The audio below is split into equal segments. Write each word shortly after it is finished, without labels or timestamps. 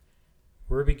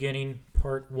We're beginning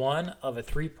part 1 of a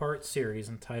 3-part series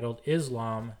entitled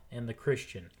Islam and the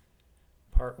Christian.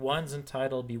 Part 1 is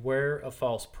entitled Beware of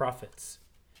False Prophets.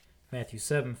 Matthew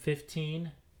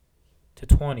 7:15 to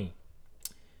 20.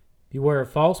 Beware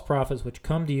of false prophets which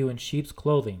come to you in sheep's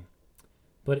clothing,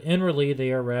 but inwardly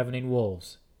they are ravening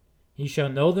wolves. Ye shall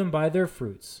know them by their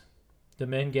fruits. Do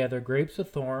men gather grapes of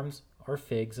thorns, or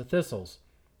figs of thistles?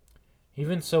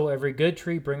 Even so every good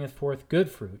tree bringeth forth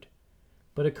good fruit,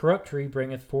 but a corrupt tree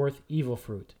bringeth forth evil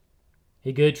fruit.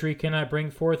 A good tree cannot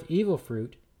bring forth evil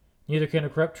fruit, neither can a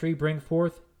corrupt tree bring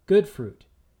forth good fruit.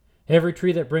 Every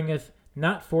tree that bringeth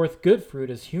not forth good fruit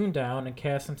is hewn down and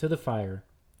cast into the fire.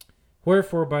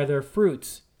 Wherefore by their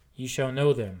fruits ye shall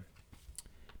know them.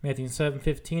 Matthew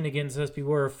 7:15 again says,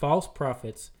 Beware of false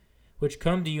prophets, which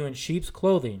come to you in sheep's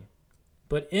clothing,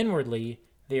 but inwardly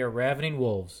they are ravening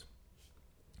wolves.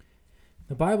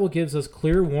 The Bible gives us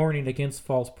clear warning against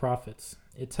false prophets.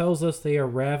 It tells us they are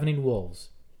ravening wolves.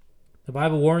 The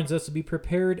Bible warns us to be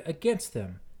prepared against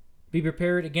them. Be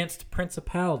prepared against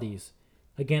principalities,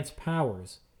 against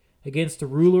powers, against the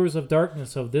rulers of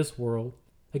darkness of this world,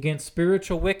 against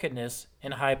spiritual wickedness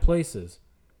in high places.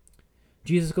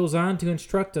 Jesus goes on to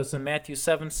instruct us in Matthew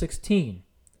 7:16.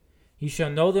 Ye shall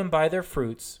know them by their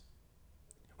fruits.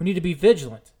 We need to be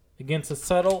vigilant against the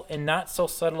subtle and not so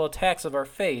subtle attacks of our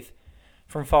faith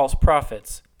from false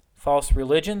prophets, false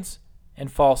religions, and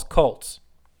false cults.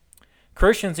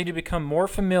 Christians need to become more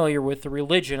familiar with the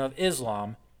religion of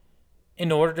Islam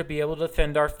in order to be able to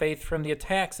defend our faith from the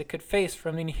attacks it could face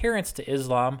from the adherence to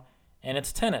Islam and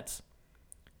its tenets.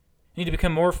 We need to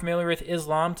become more familiar with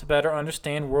Islam to better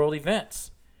understand world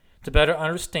events, to better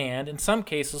understand, in some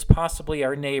cases, possibly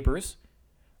our neighbors,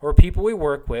 or people we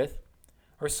work with,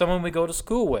 or someone we go to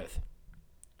school with.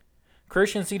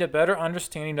 Christians need a better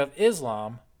understanding of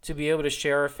Islam to be able to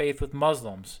share our faith with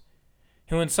Muslims,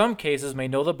 who in some cases may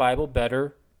know the Bible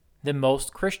better than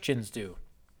most Christians do.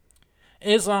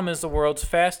 Islam is the world's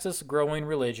fastest growing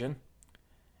religion.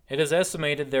 It is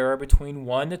estimated there are between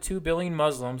 1 to 2 billion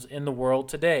Muslims in the world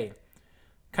today,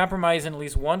 comprising at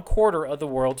least 1/4 of the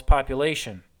world's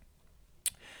population.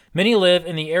 Many live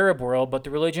in the Arab world, but the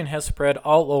religion has spread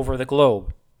all over the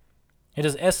globe. It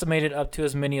is estimated up to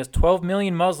as many as 12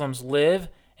 million Muslims live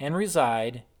and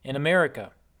reside in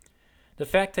America. The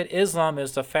fact that Islam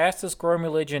is the fastest growing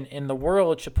religion in the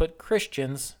world should put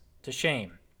Christians to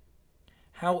shame.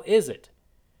 How is it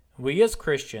we as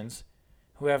Christians,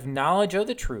 who have knowledge of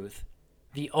the truth,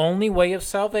 the only way of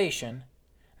salvation,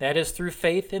 that is through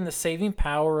faith in the saving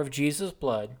power of Jesus'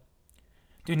 blood,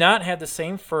 do not have the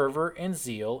same fervor and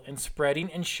zeal in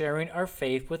spreading and sharing our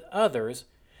faith with others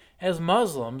as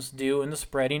Muslims do in the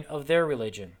spreading of their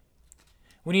religion?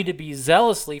 We need to be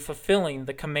zealously fulfilling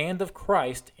the command of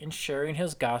Christ in sharing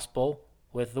his gospel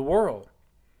with the world.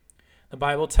 The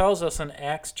Bible tells us in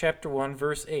Acts chapter 1,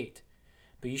 verse 8,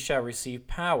 But ye shall receive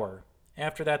power.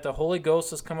 After that the Holy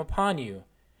Ghost is come upon you.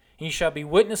 And ye shall be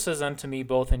witnesses unto me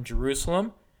both in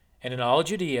Jerusalem, and in all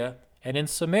Judea, and in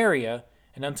Samaria,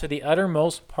 and unto the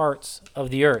uttermost parts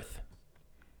of the earth.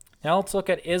 Now let's look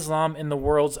at Islam in the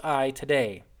world's eye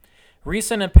today.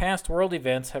 Recent and past world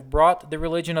events have brought the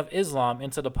religion of Islam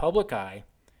into the public eye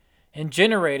and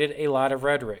generated a lot of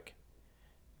rhetoric.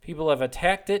 People have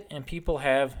attacked it and people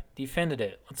have defended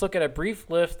it. Let's look at a brief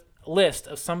list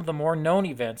of some of the more known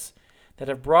events that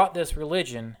have brought this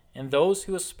religion and those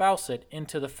who espouse it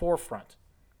into the forefront.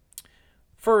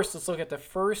 First, let's look at the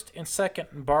First and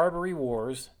Second Barbary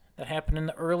Wars that happened in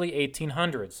the early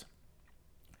 1800s.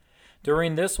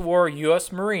 During this war,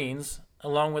 U.S. Marines,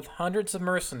 along with hundreds of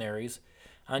mercenaries,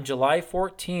 on July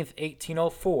 14,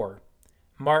 1804,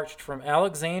 marched from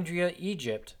Alexandria,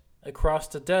 Egypt, across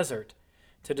the desert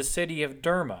to the city of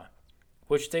Derma,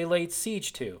 which they laid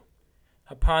siege to.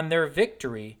 Upon their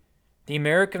victory, the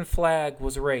American flag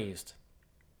was raised.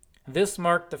 This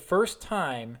marked the first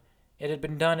time it had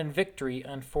been done in victory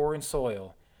on foreign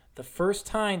soil. The first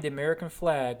time the American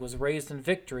flag was raised in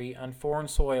victory on foreign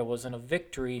soil was in a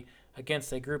victory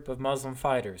against a group of Muslim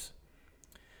fighters.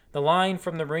 The line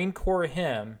from the Marine Corps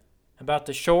hymn about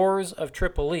the shores of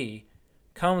Tripoli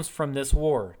comes from this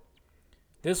war.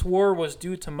 This war was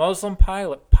due to Muslim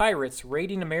pirates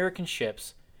raiding American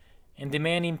ships and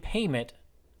demanding payment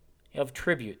of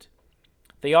tribute.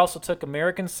 They also took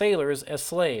American sailors as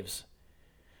slaves.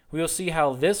 We will see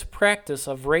how this practice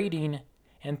of raiding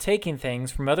and taking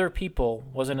things from other people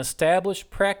was an established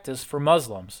practice for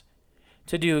Muslims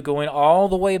to do going all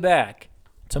the way back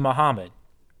to Muhammad.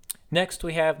 Next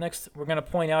we're going to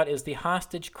point out is the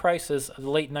hostage crisis of the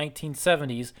late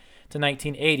 1970s to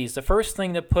 1980s. The first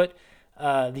thing that put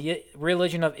the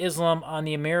religion of Islam on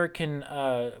the American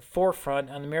forefront,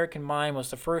 on the American mind,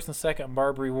 was the First and Second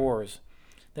Barbary Wars.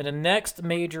 Then the next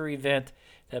major event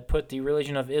that put the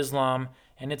religion of Islam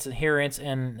and its adherents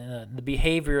and the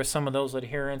behavior of some of those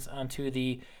adherents onto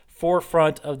the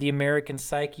forefront of the American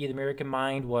psyche, the American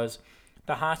mind, was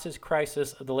the hostage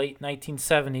crisis of the late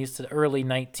 1970s to the early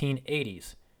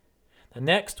 1980s. The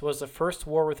next was the first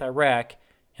war with Iraq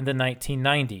in the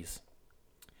 1990s.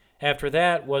 After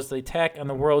that was the attack on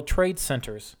the World Trade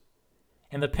Centers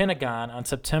and the Pentagon on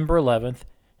September 11th,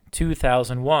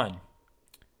 2001.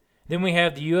 Then we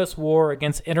have the U.S. war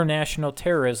against international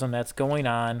terrorism that's going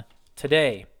on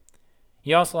today.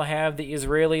 You also have the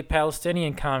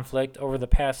Israeli-Palestinian conflict over the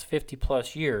past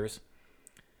 50-plus years.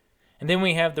 And then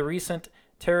we have the recent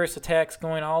terrorist attacks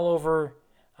going all over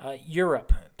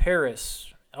Europe,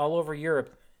 Paris, all over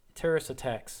Europe, terrorist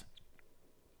attacks.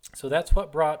 So that's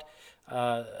what brought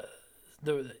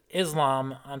the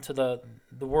Islam onto the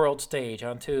world stage,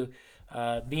 onto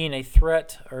being a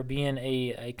threat or being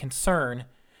a concern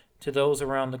to those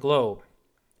around the globe.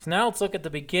 So now let's look at the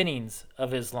beginnings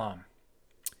of Islam.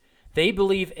 They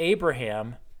believe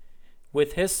Abraham,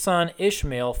 with his son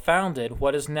Ishmael, founded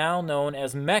what is now known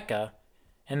as Mecca,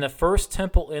 and the first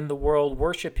temple in the world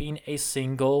worshiping a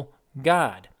single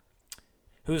God,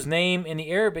 whose name in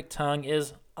the Arabic tongue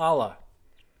is Allah.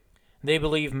 They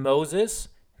believe Moses,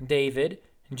 David,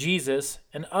 Jesus,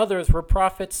 and others were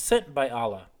prophets sent by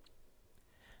Allah.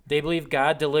 They believe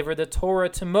God delivered the Torah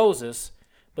to Moses,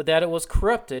 but that it was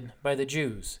corrupted by the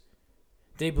Jews.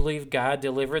 They believe God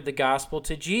delivered the gospel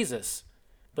to Jesus,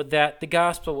 but that the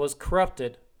gospel was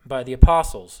corrupted by the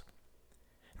apostles.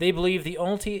 They believe the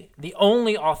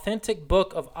only authentic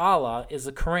book of Allah is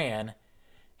the Quran,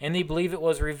 and they believe it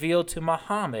was revealed to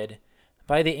Muhammad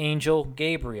by the angel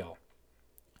Gabriel.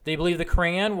 They believe the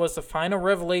Quran was the final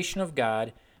revelation of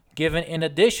God given in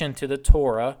addition to the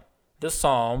Torah, the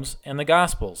Psalms, and the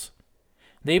Gospels.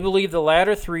 They believe the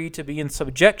latter three to be in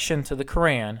subjection to the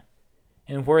Quran,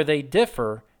 and where they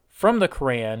differ from the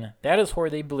Quran, that is where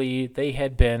they believe they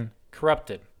had been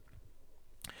corrupted.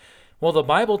 Well, the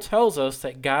Bible tells us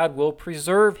that God will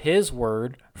preserve His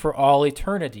word for all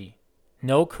eternity.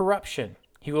 No corruption.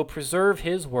 He will preserve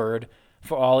His word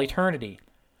for all eternity.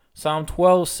 Psalm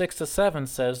 12, 6-7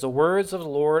 says, "The words of the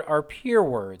Lord are pure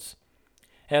words,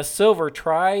 as silver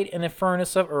tried in the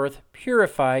furnace of earth,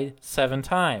 purified 7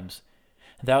 times.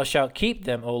 Thou shalt keep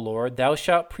them, O Lord, thou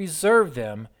shalt preserve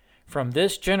them from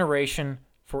this generation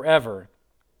forever."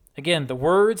 Again, the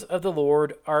words of the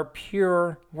Lord are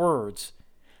pure words.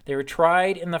 They were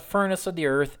tried in the furnace of the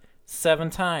earth 7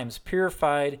 times,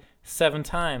 purified 7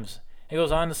 times. It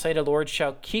goes on to say, the Lord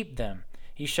shall keep them.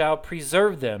 He shall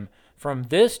preserve them from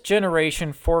this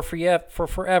generation for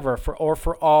forever, or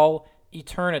for all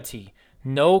eternity.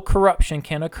 No corruption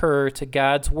can occur to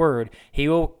God's word. He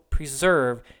will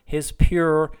preserve His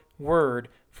pure word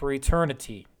for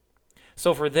eternity.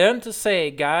 So for them to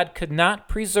say God could not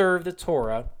preserve the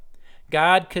Torah,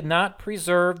 God could not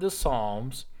preserve the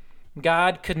Psalms,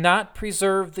 God could not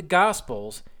preserve the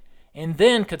Gospels, and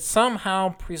then could somehow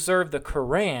preserve the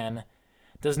Quran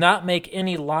does not make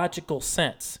any logical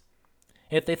sense.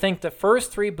 If they think the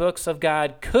first 3 books of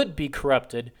God could be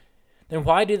corrupted, then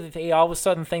why do they all of a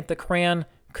sudden think the Quran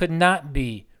could not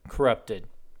be corrupted?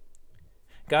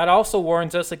 God also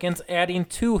warns us against adding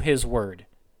to His word,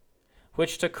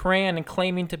 which the Quran, in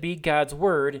claiming to be God's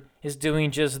word, is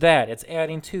doing just that. It's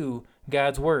adding to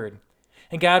God's word.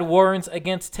 And God warns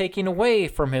against taking away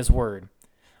from His word,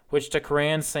 which the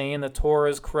Quran saying the Torah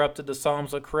is corrupted, the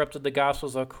Psalms are corrupted, the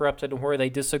Gospels are corrupted, and where they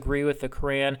disagree with the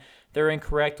Quran, they're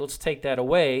incorrect, let's take that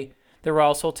away. They're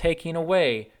also taking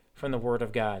away from the Word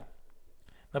of God.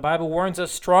 The Bible warns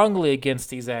us strongly against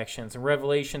these actions in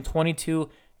Revelation 22,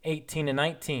 18 and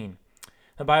 19.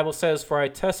 The Bible says, "For I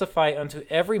testify unto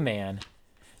every man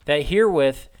that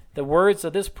herewith the words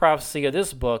of this prophecy of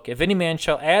this book, if any man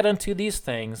shall add unto these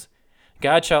things,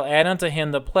 God shall add unto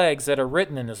him the plagues that are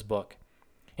written in this book.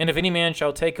 And if any man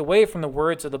shall take away from the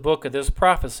words of the book of this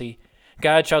prophecy,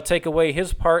 God shall take away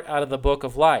his part out of the book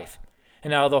of life,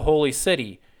 and out of the holy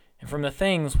city, and from the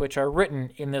things which are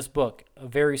written in this book." A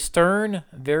very stern,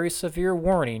 very severe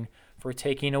warning for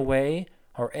taking away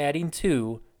or adding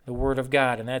to the Word of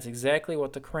God. And that's exactly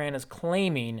what the Quran is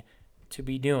claiming to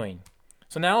be doing.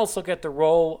 So now let's look at the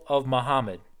role of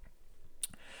Muhammad.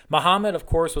 Muhammad, of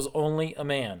course, was only a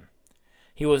man.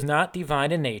 He was not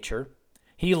divine in nature.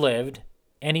 He lived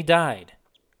and he died,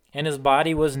 and his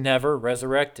body was never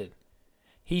resurrected.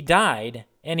 He died,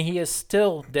 and he is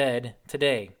still dead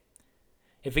today.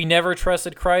 If he never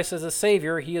trusted Christ as a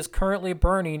Savior, he is currently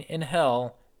burning in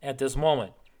hell at this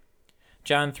moment.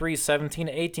 John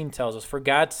 3:17-18 tells us, "For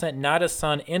God sent not his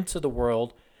Son into the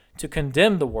world to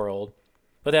condemn the world,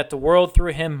 but that the world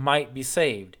through him might be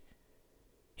saved.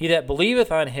 He that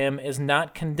believeth on him is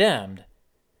not condemned,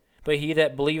 but he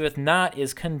that believeth not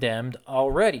is condemned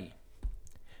already,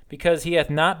 because he hath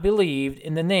not believed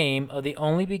in the name of the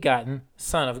only begotten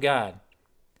Son of God."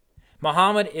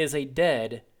 Muhammad is a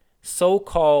dead,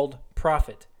 so-called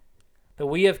prophet, but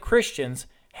we as Christians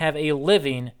have a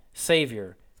living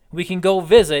Savior. We can go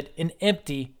visit an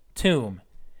empty tomb.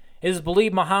 It is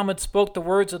believed Muhammad spoke the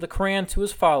words of the Quran to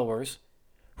his followers,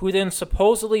 who then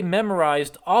supposedly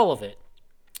memorized all of it.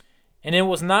 And it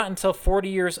was not until 40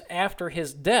 years after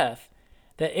his death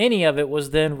that any of it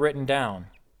was then written down.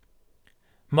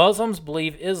 Muslims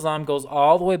believe Islam goes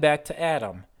all the way back to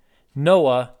Adam,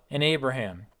 Noah, and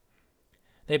Abraham.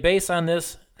 They base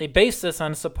this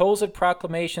on supposed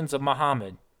proclamations of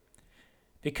Muhammad.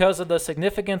 Because of the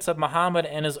significance of Muhammad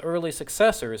and his early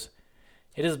successors,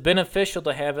 it is beneficial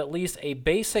to have at least a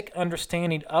basic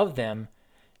understanding of them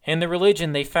and the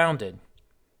religion they founded.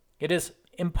 It is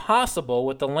impossible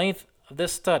with the length of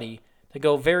this study to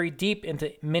go very deep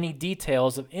into many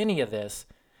details of any of this,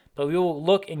 but we will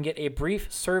look and get a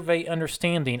brief survey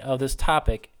understanding of this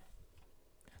topic.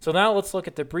 So now let's look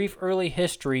at the brief early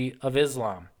history of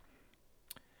Islam.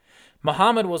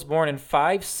 Muhammad was born in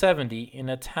 570 in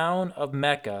the town of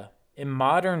Mecca in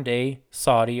modern-day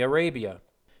Saudi Arabia.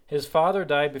 His father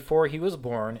died before he was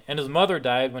born, and his mother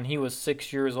died when he was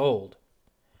 6 years old.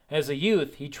 As a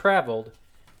youth, he traveled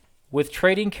with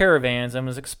trading caravans and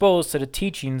was exposed to the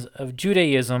teachings of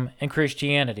Judaism and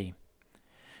Christianity.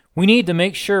 We need to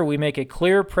make sure we make a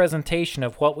clear presentation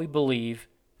of what we believe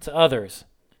to others.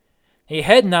 A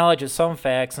head knowledge of some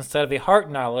facts instead of a heart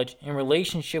knowledge in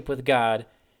relationship with God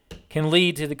can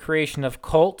lead to the creation of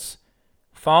cults,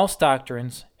 false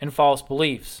doctrines, and false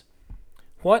beliefs.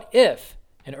 What if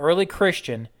an early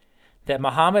Christian that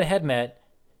Muhammad had met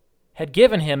had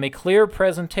given him a clear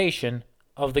presentation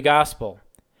of the gospel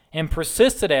and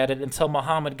persisted at it until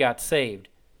Muhammad got saved?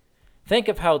 Think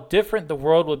of how different the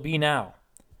world would be now.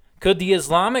 Could the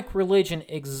Islamic religion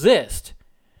exist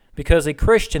because a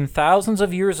Christian thousands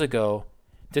of years ago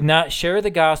did not share the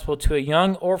gospel to a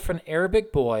young orphan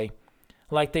Arabic boy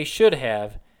like they should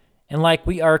have and like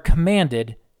we are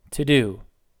commanded to do?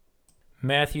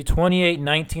 Matthew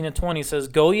 28:19-20 says,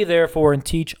 "Go ye therefore and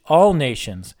teach all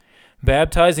nations,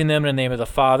 baptizing them in the name of the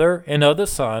Father, and of the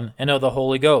Son, and of the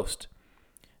Holy Ghost,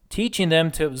 teaching them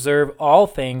to observe all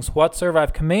things whatsoever I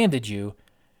have commanded you.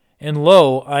 And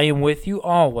lo, I am with you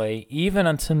always, even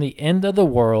unto the end of the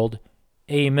world.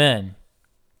 Amen."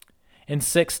 In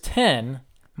 610,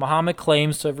 Muhammad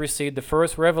claims to have received the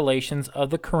first revelations of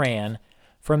the Quran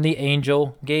from the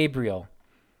angel Gabriel.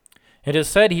 It is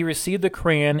said he received the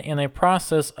Quran in a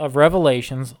process of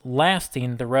revelations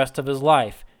lasting the rest of his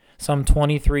life, some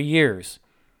 23 years.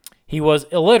 He was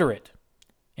illiterate,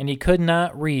 and he could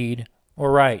not read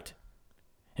or write.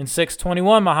 In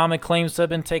 621, Muhammad claims to have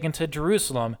been taken to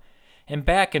Jerusalem and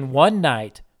back in one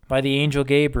night by the angel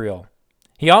Gabriel.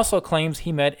 He also claims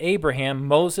he met Abraham,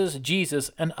 Moses,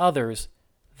 Jesus, and others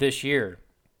this year.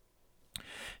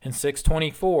 In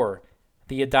 624,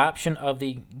 the adoption of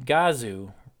the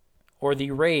Ghazu, or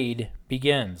the raid,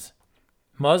 begins.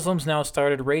 Muslims now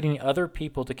started raiding other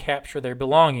people to capture their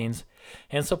belongings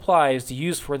and supplies to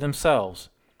use for themselves.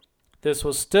 This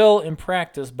was still in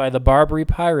practice by the Barbary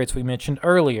pirates we mentioned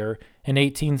earlier in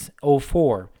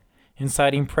 1804,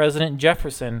 inciting President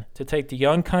Jefferson to take the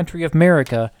young country of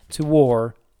America to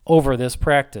war over this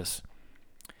practice.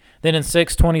 Then in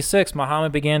 626,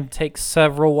 Muhammad began to take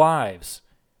several wives.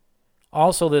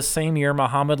 Also this same year,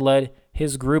 Muhammad led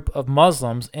his group of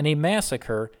Muslims in a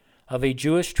massacre of a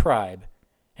Jewish tribe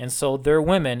and sold their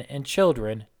women and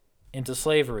children into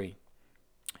slavery.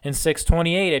 In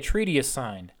 628, a treaty is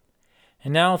signed.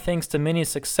 And now, thanks to many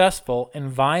successful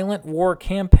and violent war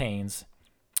campaigns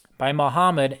by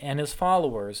Muhammad and his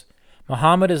followers,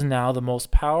 Muhammad is now the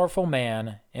most powerful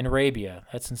man in Arabia.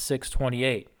 That's in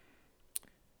 628.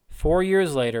 4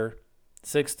 years later,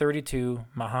 632,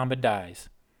 Muhammad dies,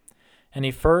 and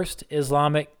the first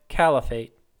Islamic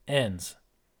Caliphate ends.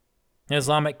 An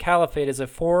Islamic Caliphate is a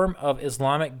form of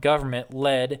Islamic government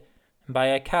led by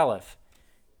a caliph,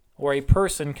 or a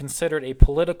person considered a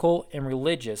political and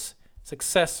religious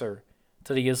successor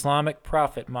to the Islamic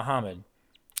prophet Muhammad,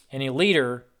 and a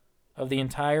leader of the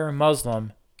entire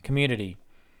Muslim community.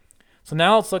 So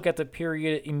now let's look at the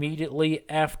period immediately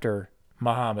after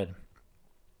Muhammad.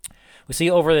 We see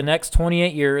over the next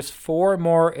 28 years, 4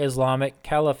 more Islamic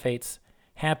caliphates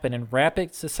happen in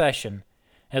rapid succession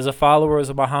as the followers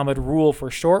of Muhammad rule for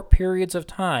short periods of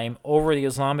time over the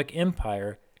Islamic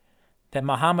empire, that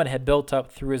Muhammad had built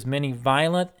up through his many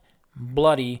violent,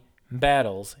 bloody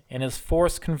battles and his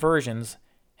forced conversions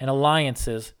and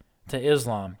alliances to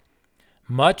Islam.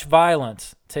 Much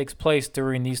violence takes place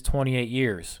during these 28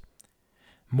 years.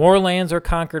 More lands are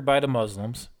conquered by the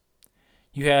Muslims.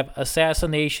 You have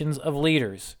assassinations of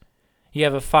leaders. You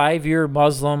have a 5-year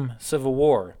Muslim civil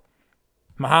war.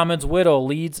 Muhammad's widow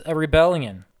leads a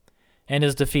rebellion and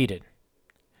is defeated.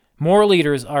 More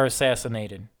leaders are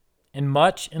assassinated, and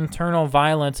much internal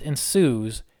violence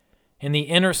ensues in the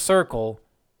inner circle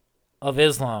of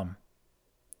Islam.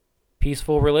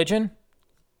 Peaceful religion?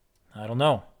 I don't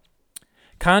know.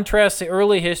 Contrast the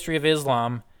early history of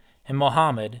Islam and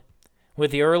Muhammad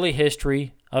with the early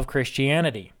history of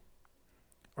Christianity.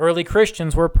 Early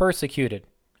Christians were persecuted.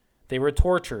 They were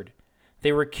tortured.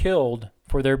 They were killed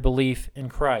for their belief in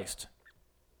Christ.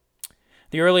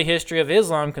 The early history of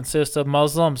Islam consists of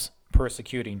Muslims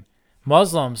persecuting,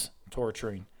 Muslims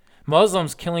torturing,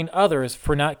 Muslims killing others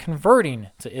for not converting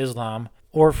to Islam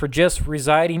or for just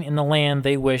residing in the land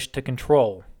they wish to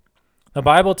control. The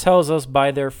Bible tells us,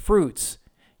 by their fruits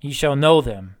ye shall know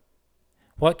them.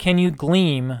 What can you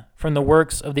glean from the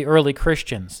works of the early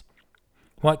Christians?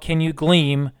 What can you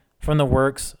glean from the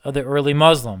works of the early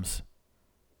Muslims?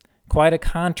 Quite a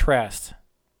contrast.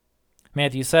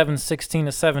 Matthew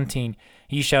 7:16-17,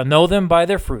 ye shall know them by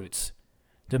their fruits.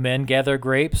 Do men gather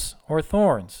grapes or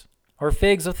thorns, or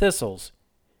figs of thistles?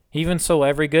 Even so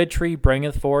every good tree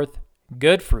bringeth forth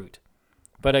good fruit,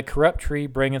 but a corrupt tree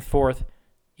bringeth forth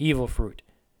evil fruit.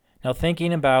 Now,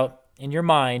 thinking about in your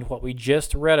mind what we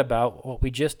just read about, what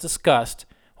we just discussed,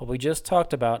 what we just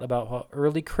talked about how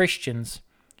early Christians,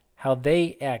 how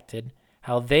they acted,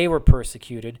 how they were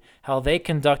persecuted, how they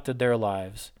conducted their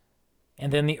lives,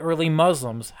 and then the early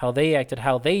Muslims, how they acted,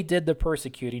 how they did the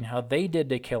persecuting, how they did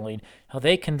the killing, how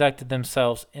they conducted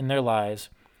themselves in their lives.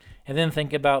 And then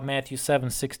think about Matthew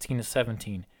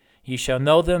 7:16-17. Ye shall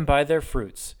know them by their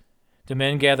fruits. Do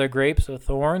men gather grapes of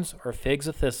thorns or figs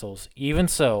of thistles? Even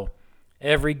so,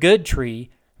 every good tree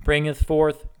bringeth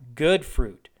forth good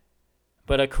fruit,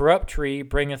 but a corrupt tree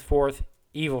bringeth forth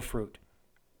evil fruit.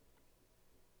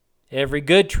 Every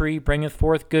good tree bringeth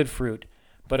forth good fruit,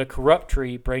 but a corrupt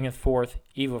tree bringeth forth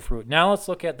evil fruit. Now let's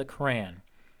look at the Quran.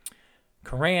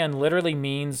 Quran literally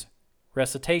means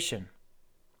recitation.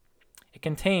 It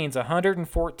contains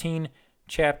 114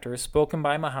 chapters spoken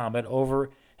by Muhammad over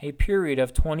a period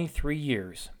of 23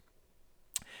 years.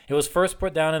 It was first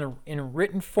put down in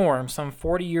written form some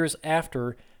 40 years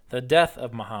after the death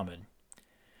of Muhammad.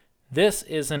 This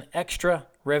is an extra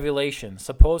revelation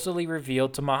supposedly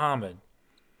revealed to Muhammad.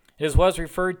 It was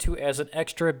referred to as an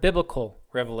extra biblical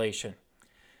revelation.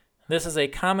 This is a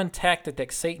common tactic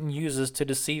that Satan uses to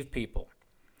deceive people.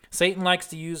 Satan likes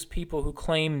to use people who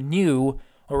claim new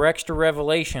or extra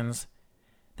revelations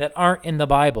that aren't in the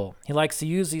Bible. He likes to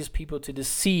use these people to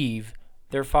deceive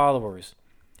their followers.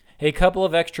 A couple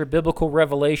of extra biblical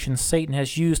revelations Satan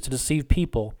has used to deceive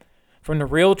people from the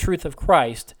real truth of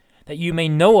Christ that you may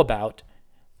know about.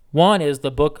 One is the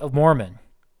Book of Mormon,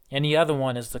 and the other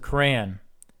one is the Quran.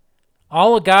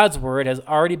 All of God's Word has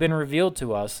already been revealed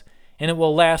to us, and it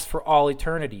will last for all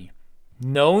eternity.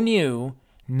 No new,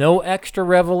 no extra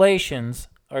revelations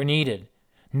are needed.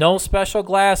 No special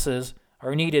glasses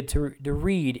are needed to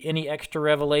read any extra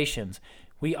revelations.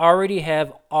 We already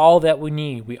have all that we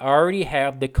need. We already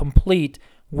have the complete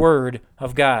Word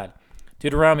of God.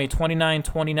 Deuteronomy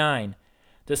 29:29.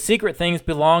 The secret things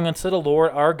belong unto the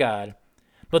Lord our God,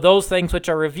 but those things which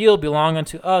are revealed belong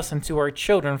unto us and to our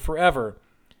children forever.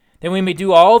 Then we may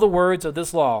do all the words of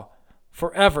this law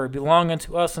forever belong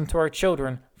unto us and to our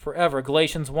children forever.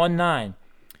 Galatians 1:9.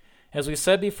 As we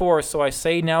said before, so I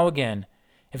say now again,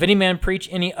 if any man preach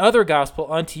any other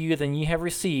gospel unto you than ye have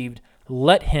received,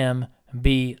 let him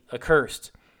be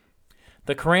accursed.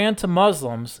 The Quran to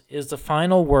Muslims is the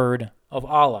final word of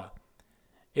Allah.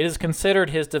 It is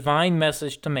considered his divine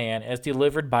message to man as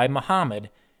delivered by Muhammad,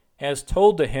 as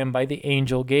told to him by the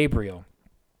angel Gabriel.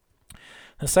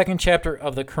 The second chapter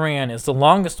of the Quran is the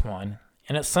longest one,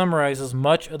 and it summarizes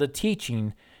much of the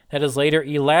teaching that is later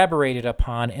elaborated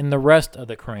upon in the rest of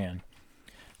the Quran.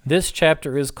 This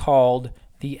chapter is called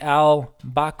the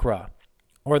Al-Baqarah,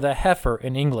 or the heifer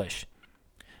in English.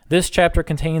 This chapter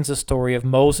contains the story of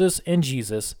Moses and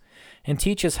Jesus and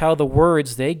teaches how the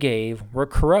words they gave were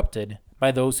corrupted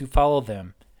by those who followed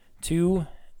them.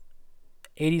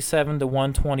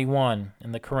 287-121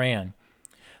 in the Quran.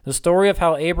 The story of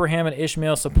how Abraham and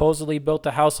Ishmael supposedly built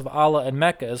the house of Allah in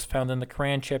Mecca is found in the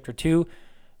Quran chapter 2,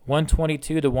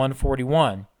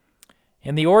 122-141.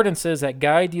 And the ordinances that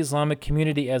guide the Islamic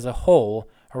community as a whole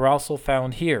are also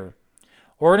found here.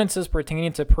 Ordinances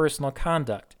pertaining to personal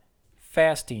conduct,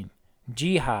 fasting,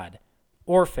 jihad,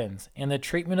 orphans, and the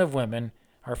treatment of women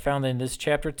are found in this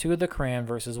chapter 2 of the Quran,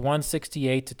 verses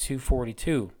 168 to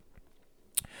 242.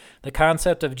 The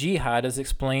concept of jihad is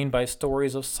explained by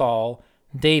stories of Saul,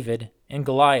 David, and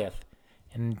Goliath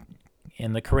in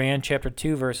the Quran, chapter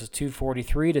 2, verses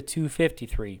 243 to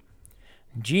 253.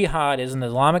 Jihad is an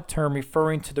Islamic term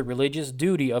referring to the religious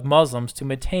duty of Muslims to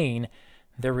maintain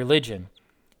their religion.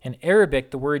 In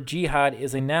Arabic, the word jihad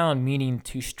is a noun meaning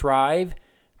to strive,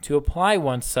 to apply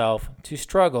oneself, to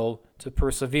struggle, to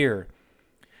persevere.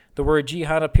 The word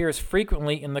jihad appears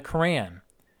frequently in the Quran.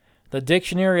 The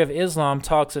Dictionary of Islam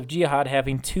talks of jihad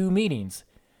having two meanings: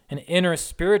 an inner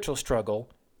spiritual struggle,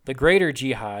 the greater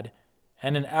jihad,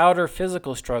 and an outer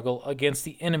physical struggle against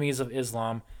the enemies of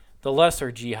Islam, the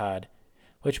lesser jihad,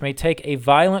 which may take a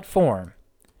violent form.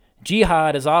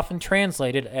 Jihad is often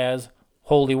translated as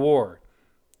holy war.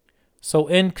 So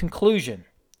in conclusion,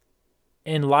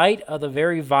 in light of the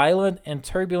very violent and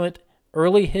turbulent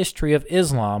early history of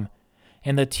Islam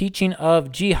and the teaching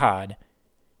of jihad,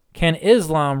 can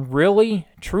Islam really,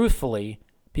 truthfully,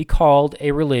 be called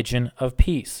a religion of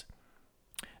peace?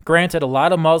 Granted, a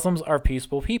lot of Muslims are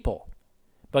peaceful people,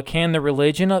 but can the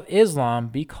religion of Islam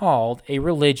be called a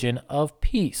religion of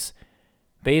peace,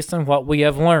 based on what we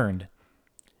have learned?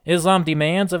 Islam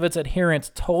demands of its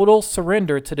adherents total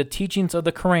surrender to the teachings of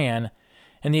the Quran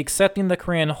and the accepting the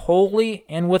Quran wholly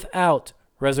and without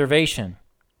reservation.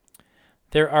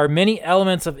 There are many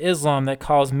elements of Islam that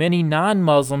cause many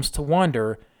non-Muslims to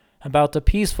wonder about the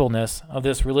peacefulness of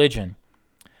this religion.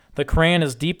 The Quran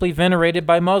is deeply venerated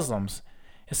by Muslims.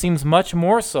 It seems much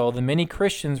more so than many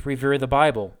Christians revere the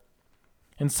Bible.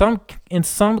 In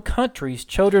some countries,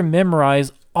 children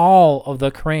memorize all of the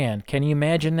Quran. Can you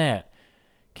imagine that?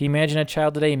 Can you imagine a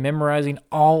child today memorizing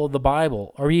all of the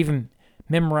Bible, or even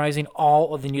memorizing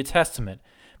all of the New Testament?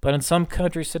 But in some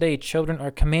countries today, children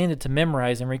are commanded to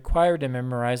memorize and required to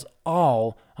memorize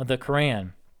all of the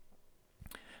Quran.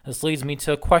 This leads me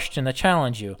to a question to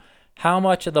challenge you. How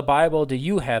much of the Bible do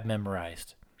you have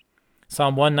memorized?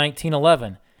 Psalm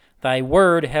 119:11, Thy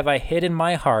word have I hid in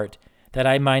my heart, that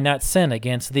I might not sin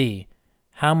against thee.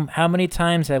 How many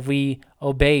times have we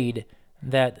obeyed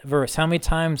that verse? How many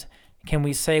times can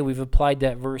we say we've applied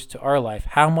that verse to our life?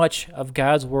 How much of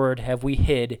God's word have we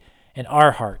hid in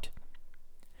our heart?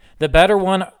 The better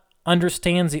one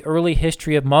understands the early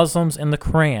history of Muslims and the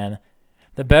Quran,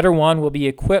 the better one will be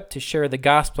equipped to share the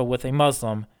gospel with a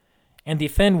Muslim and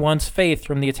defend one's faith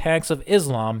from the attacks of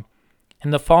Islam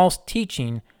and the false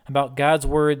teaching about God's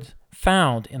words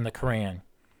found in the Quran.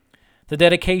 The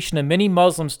dedication of many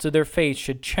Muslims to their faith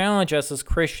should challenge us as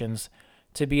Christians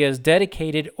to be as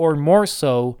dedicated or more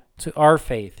so to our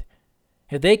faith.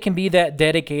 If they can be that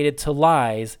dedicated to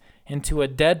lies and to a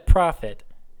dead prophet,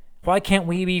 why can't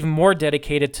we be even more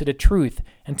dedicated to the truth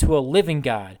and to a living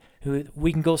God who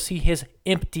we can go see his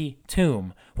empty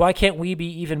tomb? Why can't we be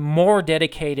even more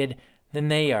dedicated than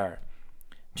they are?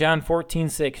 John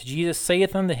 14:6, Jesus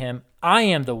saith unto him, I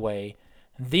am the way,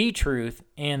 the truth,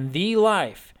 and the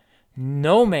life.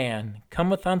 No man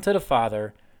cometh unto the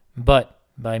Father but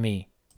by me.